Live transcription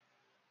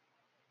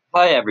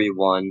Hi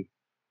everyone,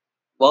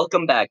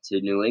 welcome back to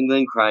New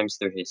England Crimes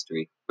Through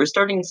History. We're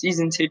starting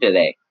season 2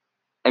 today.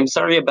 I'm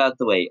sorry about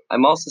the wait.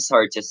 I'm also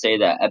sorry to say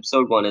that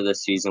episode 1 of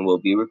this season will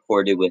be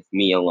recorded with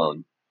me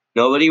alone.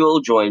 Nobody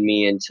will join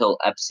me until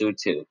episode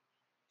 2.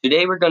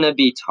 Today we're going to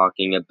be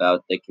talking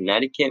about the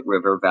Connecticut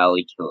River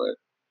Valley Killer.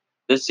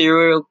 The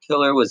serial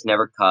killer was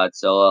never caught,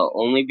 so I'll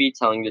only be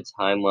telling the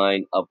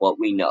timeline of what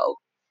we know.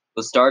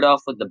 We'll start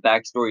off with the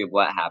backstory of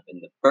what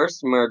happened. The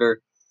first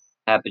murder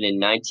happened in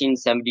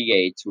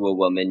 1978 to a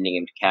woman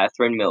named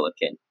Catherine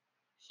Milliken.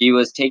 She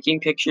was taking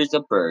pictures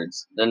of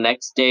birds. The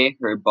next day,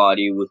 her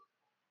body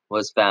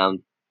was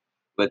found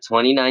with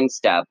 29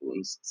 stab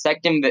wounds.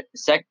 Second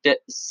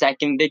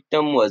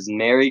victim was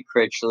Mary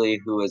Critchley,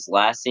 who was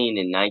last seen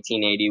in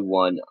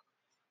 1981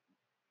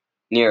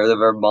 near the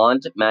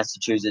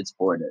Vermont-Massachusetts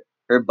border.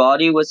 Her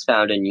body was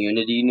found in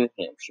Unity, New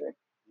Hampshire.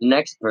 The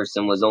next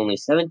person was only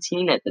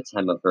 17 at the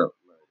time of her murder.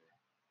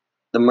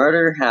 The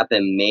murder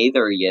happened May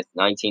 30th,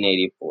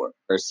 1984.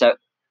 Her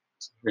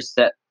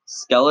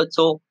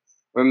skeletal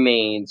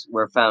remains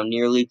were found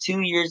nearly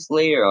 2 years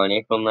later on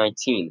April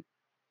 19th.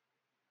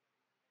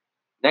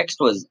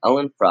 Next was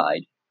Ellen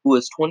Fried, who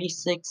was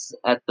 26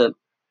 at the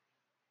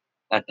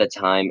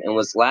time and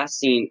was last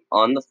seen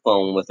on the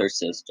phone with her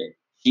sister.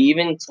 She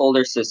even told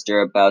her sister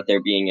about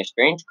there being a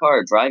strange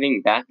car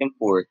driving back and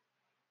forth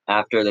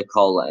after the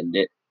call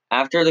ended.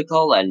 After the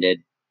call ended,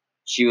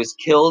 she was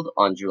killed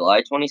on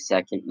July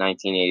 22nd,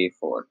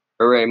 1984.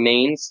 Her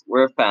remains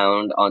were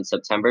found on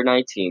September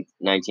 19th,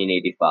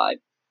 1985.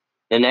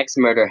 The next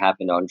murder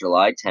happened on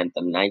July 10th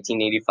of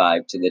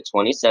 1985 to the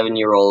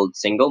 27-year-old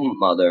single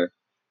mother,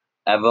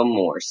 Eva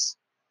Morse.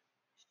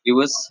 She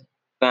was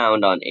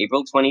found on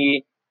April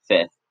 25th,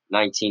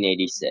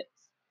 1986.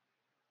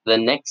 The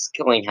next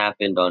killing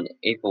happened on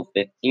April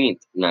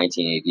 15th,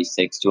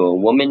 1986 to a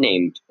woman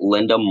named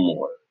Linda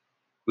Moore,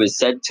 who is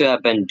said to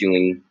have been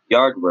doing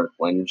yard work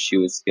when she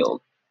was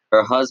killed.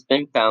 Her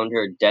husband found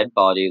her dead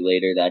body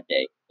later that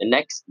day. The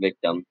next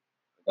victim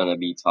we're going to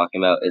be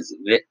talking about is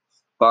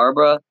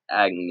Barbara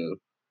Agnew,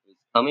 who was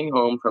coming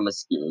home from a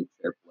skiing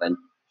trip when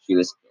she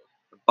was killed.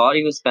 Her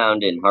body was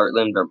found in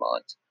Heartland,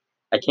 Vermont.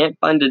 I can't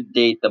find the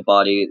date the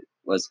body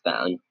was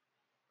found.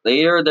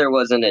 Later, there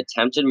was an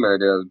attempted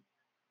murder of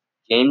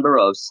Jane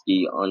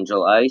Borowski on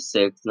July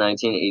 6,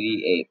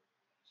 1988.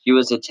 She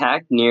was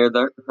attacked near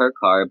her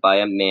car by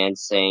a man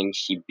saying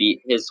she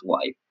beat his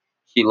wife.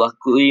 She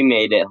luckily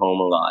made it home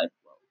alive.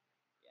 Well,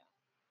 yeah.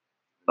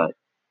 But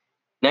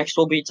next,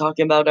 we'll be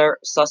talking about our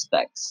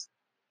suspects.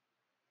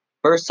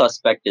 First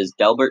suspect is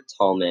Delbert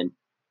Tallman,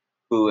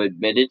 who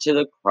admitted to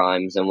the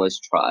crimes and was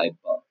tried,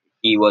 but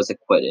he was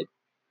acquitted.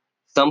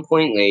 Some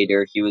point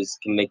later, he was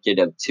convicted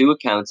of 2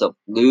 counts of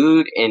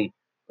lewd and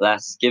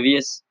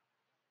lascivious,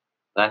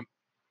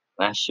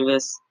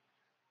 lascivious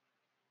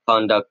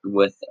conduct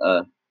with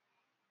a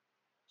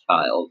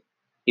child.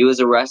 He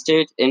was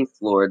arrested in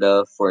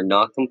Florida for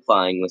not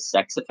complying with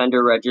sex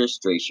offender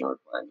registration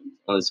requirements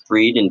and was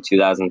freed in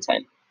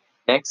 2010.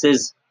 Next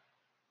is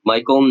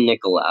Michael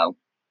Nicolau,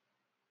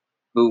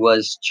 who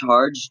was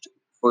charged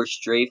for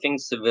strafing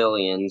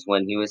civilians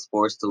when he was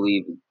forced to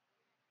leave the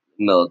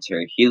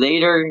military. He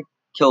later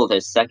killed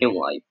his second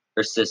wife,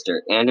 her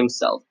sister, and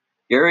himself.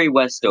 Gary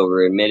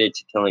Westover admitted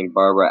to killing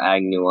Barbara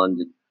Agnew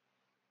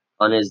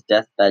on his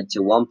deathbed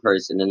to one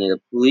person, and the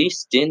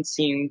police didn't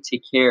seem to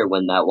care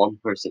when that one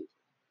person.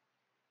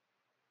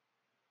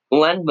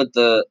 We'll end with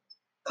the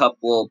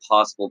couple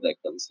possible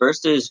victims.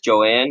 First is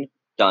Joanne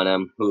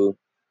Dunham, who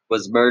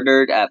was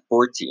murdered at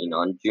 14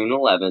 on June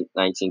 11th,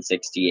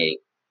 1968.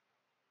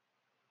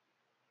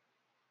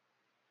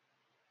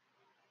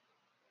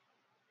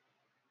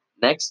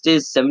 Next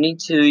is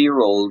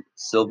 72-year-old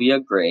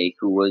Sylvia Gray,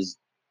 who was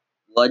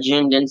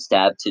bludgeoned and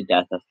stabbed to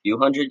death a few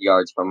hundred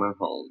yards from her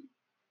home.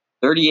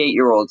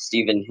 38-year-old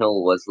Stephen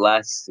Hill was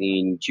last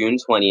seen June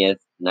 20th,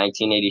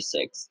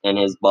 1986, and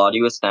his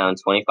body was found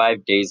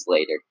 25 days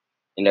later.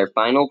 And our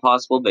final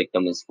possible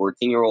victim is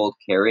 14-year-old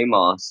Carrie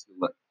Moss, who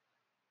was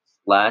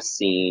last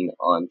seen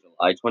on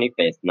July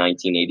 25th,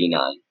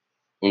 1989.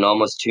 And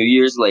almost 2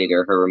 years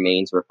later, her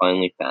remains were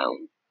finally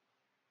found.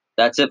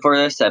 That's it for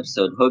this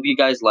episode. Hope you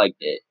guys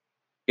liked it.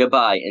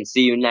 Goodbye, and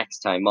see you next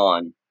time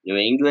on New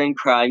England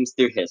Crimes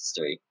Through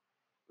History,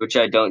 which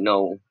I don't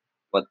know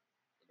what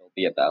it'll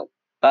be about.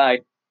 Bye.